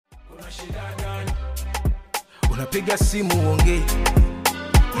shida gani? Unapiga simu uongei,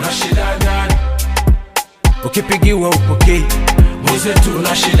 una shida gani? Ukipigiwa upokei, mzee tu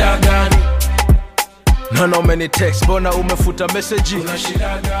una shida gani? None of many text, bona umefuta message, una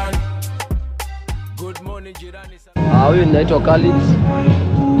shida gani? Good morning jirani. Huyu naitwa Khalid.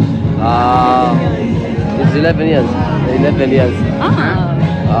 It's 11 years. 11 years.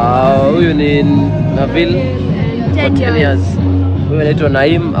 Huyu ni Nabil. 10 years. Huyu naitwa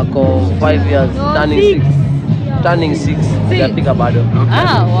Naim, ako 5 years, turning 6. Hajafika bado.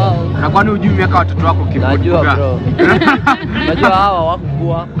 Wow. Na kwani hujui miaka watoto wako kipi? Najua bro. Najua hawa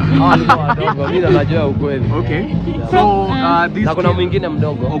wakukua. Hawa ni wadogo. Mimi najua ukweli. Okay. So this na kuna mwingine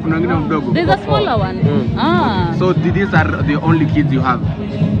mdogo. Kuna mwingine mdogo. There's a smaller one. So these are the only kids you have?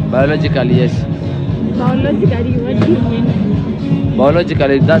 Biologically, yes. Biologically, what do you mean?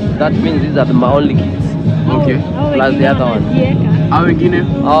 Biologically, that means these are my only kids. Okay. Plus the other one. Hao wengine?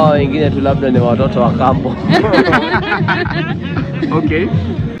 Hao wengine tu labda ni watoto wa kambo. Okay.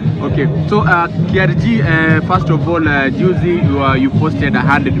 Okay. So KRG, first of all, Juzi, you posted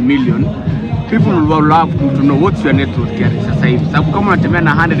 100 million. People will love to know what's your net worth, KRG, sasa hivi. Sababu kama unatembea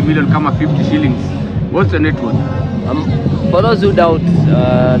na 100 million kama 50 shillings, what's your net worth? For those who doubt,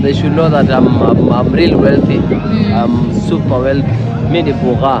 they should know that I'm real wealthy. I'm super wealthy. Mimi ni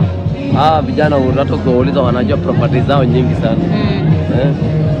boga. Vijana unataka kuuliza wanajua properties zao nyingi sana.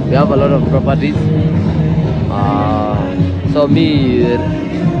 We have a lot of properties. So me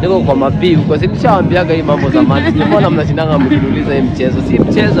niko kwa mabii huko, sinishaambiaga hii mambo zamani. Mbona mnashindanga mkiniuliza hii mchezo? Si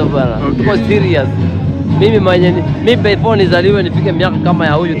mchezo bwana. Tuko serious. Mimi before nizaliwe nifike miaka kama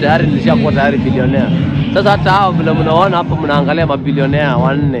ya huyu tayari nilishakuwa tayari bilionea. Sasa hata hao vile mnaona hapo mnaangalia mabilionea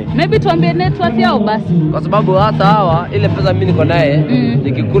wanne. Maybe tuambie net worth yao basi. Kwa sababu hata hawa ile pesa mimi niko naye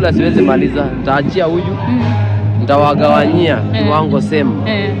nikikula siwezi maliza. Nitaachia huyu. Nitawagawanyia kiwango same.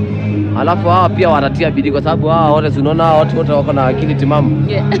 Alafu hawa pia watatia bidii kwa sababu hawa wote tunaona watu wote wako na akili timamu.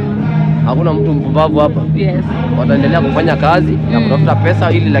 Hakuna mtu mpumbavu hapa. Yes. Wataendelea kufanya kazi na kutafuta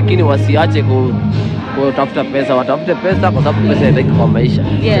pesa ili lakini wasiache kutafuta pesa, watafute pesa kwa sababu pesa inahitajika kwa maisha.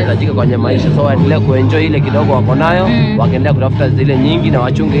 Inahitajika kwenye maisha. So waendelee kuenjoy ile kidogo wako nayo, wakaendelea kutafuta zile nyingi na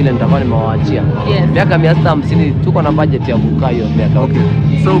wachunge ile nitakuwa nimewaachia. Miaka 650 tuko na budget ya kukaa hiyo miaka. Okay.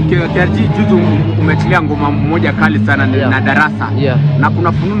 So KRG, juzi umetilia ngoma moja kali sana na Darasa. Na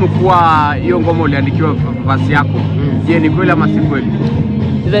kuna fununu kuwa hiyo ngoma uliandikiwa verse yako. Je, ni kweli ama si kweli?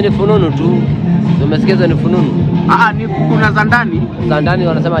 Hizo ni fununu tu. Umesikiza ni fununu? Ni kuna za ndani. Za ndani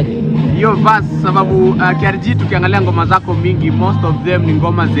wanasemaje? Hiyo verse sababu KRG tukiangalia ngoma zako mingi, most of them ni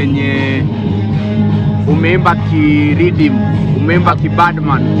ngoma zenye umeimba ki-rhythm, umeimba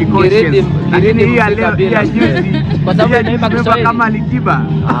ki-badman, ki-conscious. Lakini hii ya leo ya juzi kwa sababu umeimba Kiswahili kama Likiba.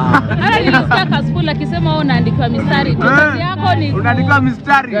 Nilisikia Kaspool akisema wewe unaandika mistari. Kazi yako ni unaandika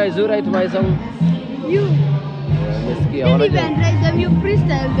mistari. Guys, who write my song? You. Umesikia You even write them, you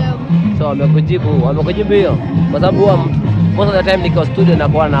freestyle them. So wamekujibu hiyo kwa sababu most of the time niko studio na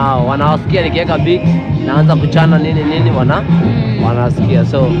kwa nao wanawasikia nikiweka beat naanza kuchana nini wanasikia.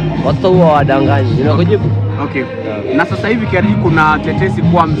 So watu huwa wadanganyi. Nimekujibu. Okay. Na sasa hivi KRG kuna tetesi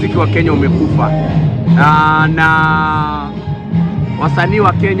kwa muziki wa Kenya umekufa. Na wasanii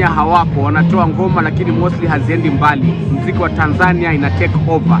wa Kenya hawapo, wanatoa ngoma lakini mostly haziendi mbali. Muziki wa Tanzania ina take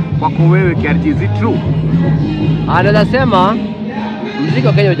over. Kwako wewe KRG, is it true? Anaweza sema muziki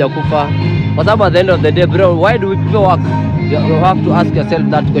wa Kenya hujakufa kwa sababu at the end of the day bro, why do people work? You have to ask yourself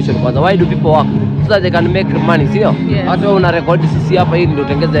that question kwanza. Why do people work? So that they can make money, sio? Hata wewe una record sisi hapa ili ndio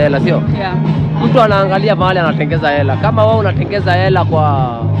utengeze hela, sio? Mtu anaangalia mahali anatengeza hela. Kama wewe unatengeza hela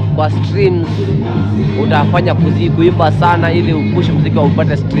kwa streams, utafanya kuimba sana ili upush muziki wa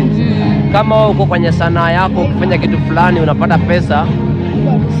upate streams. Kama wewe uko kwenye sanaa yako ukifanya kitu fulani unapata pesa,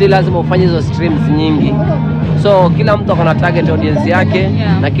 si lazima ufanye hizo streams nyingi. So kila mtu akona target audience yake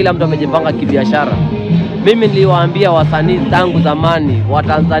na kila mtu amejipanga kibiashara. Mimi niliwaambia wasanii tangu zamani, wa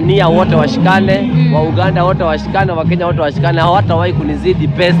Tanzania wote washikane, wa Uganda wote washikane, wa Kenya wote washikane, hawatawahi kunizidi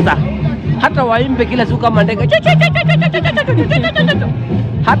pesa. Hata waimbe kila siku kama ndege.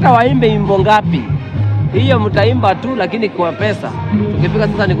 Hata waimbe wimbo ngapi? Hiyo mtaimba tu lakini kwa pesa. Tukifika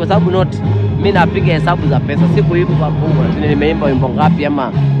sasa ni kwa sababu not mimi napiga hesabu za pesa, si kuimba bunga. Nimeimba wimbo ngapi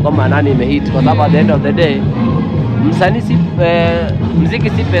ama kama nani imehit, kwa sababu at the end of the day msanii si muziki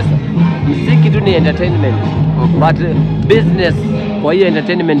si pesa. Muziki tu ni entertainment. But business kwa hiyo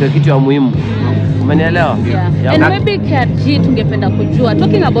entertainment ndio kitu ya muhimu. Umenielewa? Yeah. And maybe KRG tungependa kujua,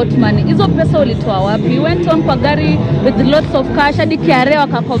 talking about money, hizo pesa ulitoa wapi? You went on kwa gari with lots of cash, hadi KRA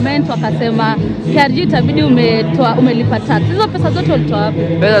waka-comment wakasema KRG itabidi umelipa tax. Hizo pesa zote ulitoa wapi?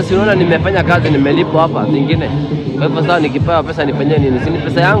 Pesa si unaona nimefanya kazi nimelipo hapa zingine. Kwa hivyo sasa nikipewa pesa nifanyie nini? Si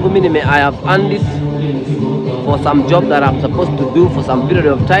pesa yangu mimi I have earned it for some job that I'm supposed to do for some period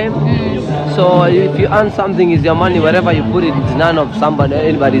of time. So if you earn something, is your money. Wherever you put it, it's none of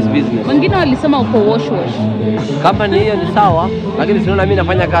anybody's business. Wengine walisema uko wash. Kama ni hiyo ni sawa, lakini sinaona mimi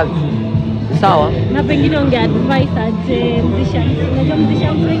nafanya kazi. Ni sawa. Na pengine unge advise aje musicians. Unajua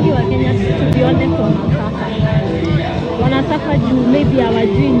musicians wengi wa Kenya to be honest wanasaka juu maybe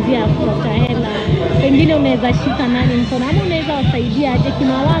hawajui njia ya kupata hela. Pengine unaweza shika nani mkono ama unaweza wasaidia aje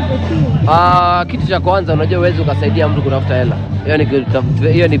kimawazo tu? Kitu cha kwanza unajua uweze ukasaidia mtu kutafuta hela.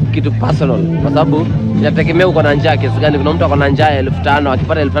 Hiyo ni kitu personal kwa sababu inategemea uko na njaa kiasi gani. Kuna mtu ako na njaa ya 1500,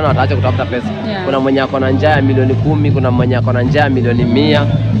 akipata 1500 ataacha kutafuta pesa. Yeah. Kuna mwenye ako na njaa ya milioni 10, kuna mwenye ako na njaa ya milioni 100.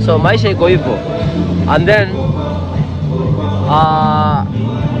 So maisha iko hivyo. And then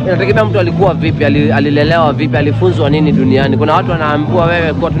inategemea mtu alikuwa vipi, alilelewa vipi, alifunzwa nini duniani. Kuna watu wanaambiwa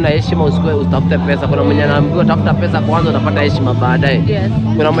wewe kuwa tuna heshima usitafute pesa. Kuna mwenye anaambiwa tafuta pesa kwanza utapata heshima baadaye. Yes.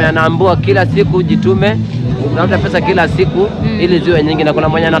 Kuna mwenye anaambiwa kila siku jitume, utafuta pesa kila siku ili ziwe nyingi, na kuna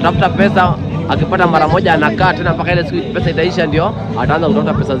mwenye anatafuta pesa akipata mara moja anakaa tena mpaka ile siku pesa itaisha ndio ataanza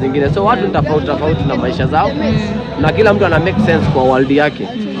kutafuta pesa zingine. So watu ni tofauti na maisha zao na kila mtu ana make sense kwa world yake.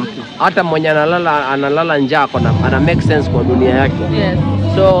 Hata mwenye analala njaa ana make sense kwa dunia yake. Yes.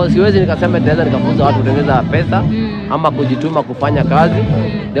 So siwezi nikasema naweza nikafunza watu kutengeneza pesa ama kujituma kufanya kazi.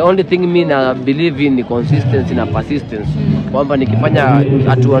 The only thing mimi na believe in ni consistency na persistence. Kwamba nikifanya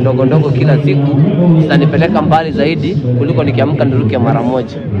hatua ndogo ndogo kila siku zitanipeleka mbali zaidi kuliko nikiamka niruke mara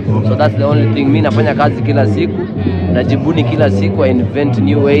moja. So that's the only thing. Mimi nafanya kazi kila siku, najibuni kila siku, I invent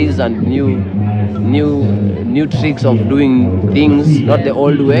new ways and new tricks of doing things, not the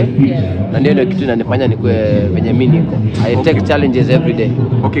old way. Na ndio kitu inanifanya nikue venye mimi niko. I take challenges every day.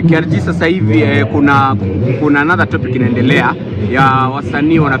 Okay, KRG sasa hivi kuna another topic inaendelea ya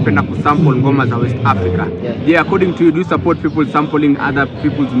wasanii wanapenda kusample ngoma za West Africa. Yeah, according to you, do you support people sampling other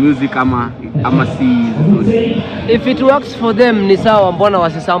people's music ama si? If it works for them ni sawa, mbona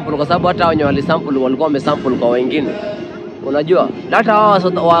wasisample? Kwa sababu hata wenye walisample walikuwa wamesample kwa wengine. Unajua, hata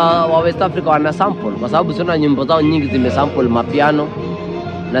wa West Africa wana sample kwa sababu sio nyimbo zao nyingi zimesample mapiano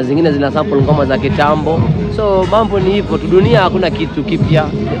na zingine zina sample ngoma za kitambo. So mambo ni hivyo tu, dunia hakuna kitu kipya.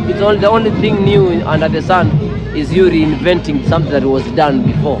 The only thing new under the sun is you reinventing something that was done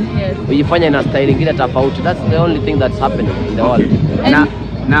before. Yes. Uyifanya na style nyingine tofauti. That's the only thing that's happening in the world.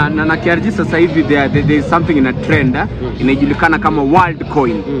 Na KRG sasa hivi there is something in a trend inajulikana kama world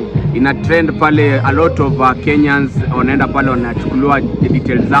coin. In a trend pale, a lot of Kenyans wanaenda pale wanachukuliwa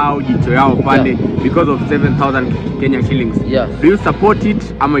details zao, jicho yao pale because of 7,000 Kenya shillings. Yeah. Do you support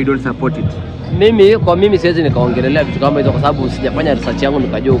it ama you don't support it? Mimi siwezi nikaongelelea vitu kama hizo kwa sababu sijafanya research yangu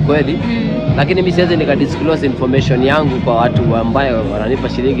nikajua ukweli. Lakini mimi siwezi nikadisclose information yangu kwa watu ambao wananipa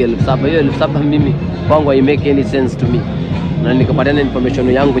shilingi 7,000. Hiyo 7,000 mimi kwangu hai make any sense to me. Na nikapatana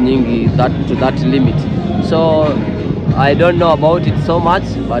information yangu nyingi to that limit. So I don't know about it so much,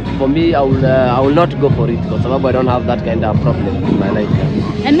 but for me I will not go for it because I don't have that kind of problem in my life.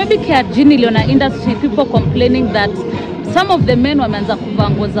 And maybe KRG niliona industry people complaining that some of the men wameanza kuvaa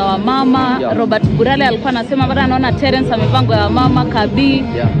nguo za wamama. Robert Burale alikuwa anasema bado anaona Terence amevaa nguo ya mama, Kabi,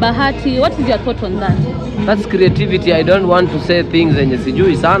 Bahati. What is your thought on that? That's creativity. I don't want to say things zenye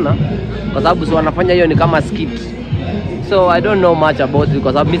sijui sana kwa sababu si wanafanya hiyo ni kama skit. So I don't know much about it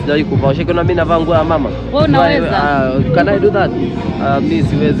because mimi sijawahi kuvaa. Ushike na mimi navaa nguo ya mama. Wewe unaweza? Can I do that? Mimi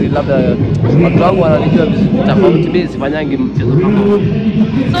siwezi, labda watu wangu wananijua tofauti, mimi sifanyangi mchezo kama huo.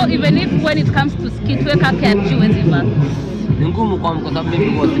 So even if when it comes to skit weka KRG wezi vaa. Ni ngumu kwa sababu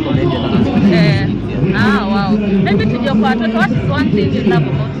mimi huwa siko ready na wow. Maybe tujue kwa watoto, what is one thing you love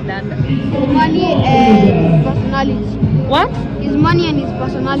about dada? Money and personality. What? His money and his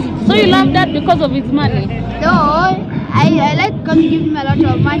personality. So you love that because of his money? No, I like because he gives me a lot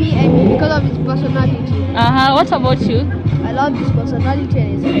of money and because of his personality. What about you? I love his personality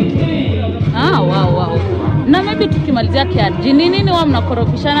and his IQ. Wow. Na maybe tukimalizia KRG, ni nini wao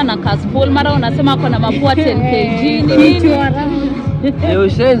mnakorofishana na Kaspool? Mara unasema ako na mapua 10 kg. Ni nini? Ni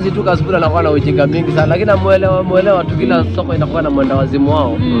ushenzi tu. Kaspool anakuwa na ujinga mingi sana, lakini namuelewa tu, kila soko inakuwa na mwenda wazimu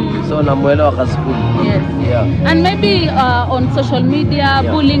wao. So namuelewa Kaspool. Yes. Yeah. And maybe on social media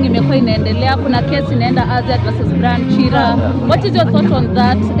bullying imekuwa inaendelea. Kuna case inaenda Azad versus Brand Chira. What is your thought on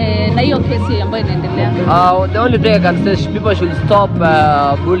that? Na hiyo case ambayo inaendelea? The only thing I can say is people should stop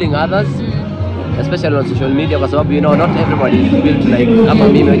bullying others. especially on social media, kwa sababu you know not everybody is built like kama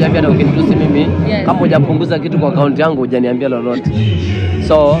mimi. Unajua hata ukinitusi mimi, kama hujapunguza kitu kwa account yangu hujaniambia lolote.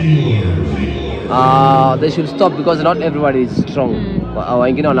 So they should stop because not everybody is strong.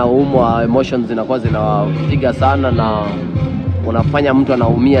 Wengine wanaumwa, emotions zinakuwa zinawapiga sana na unafanya mtu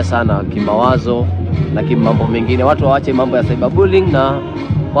anaumia sana kimawazo na kimambo mengine. Watu waache mambo ya cyberbullying na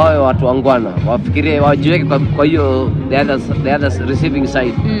wawe watu wangwana, wafikirie, wajiweke kwa hiyo the other receiving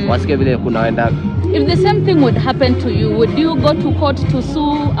side, wasikie vile kunaenda. If the same thing would happen to you, would you go to court to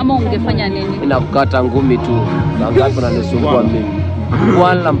sue ama ungefanya nini? Ninakukata ngumi tu. Ngapi unanisumbua mimi?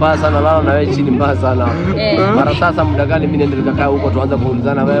 Wala mbaya sana, lala na wewe chini mbaya sana. Mara sasa muda gani mimi nenda nikakaa huko tuanze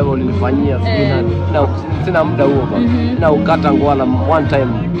kuulizana wewe ulinifanyia sina muda huo bwana. Na ukata ngwala one time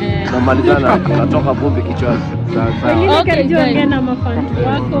na malizana natoka vumbi kichwani. Okay, ongea na mafanti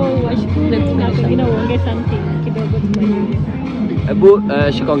wako, washukuru na pengine uongee something kidogo tumalize. Hebu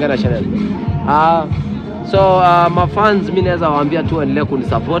shikaongea na channel. So mafans mimi naweza waambia tu endelee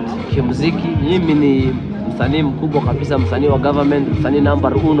kunisupport kimuziki. Mimi ni msanii mkubwa kabisa, msanii wa government, msanii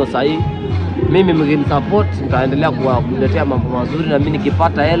number 1 sahi. Mimi mkinisupport nitaendelea kuwaletea mambo mazuri, na mimi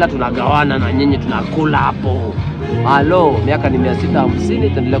nikipata hela tunagawana na nyinyi tunakula hapo. Halo, miaka ni 650,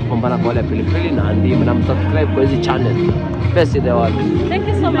 tuendelee kupambana kwa wale pilipili na ndimu, na msubscribe kwa hizi channel. Best in the world. Thank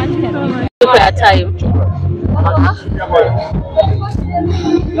you so much for your time.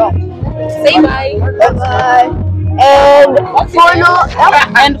 Say bye. Bye.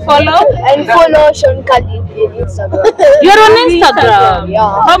 And follow Sean Khalid in Instagram. You're on Instagram?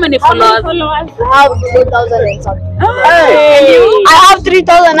 Yeah. How many followers? I have 3,000 and something. And you? I have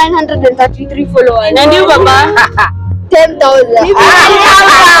 3,933 followers. And you, Baba? 10,000.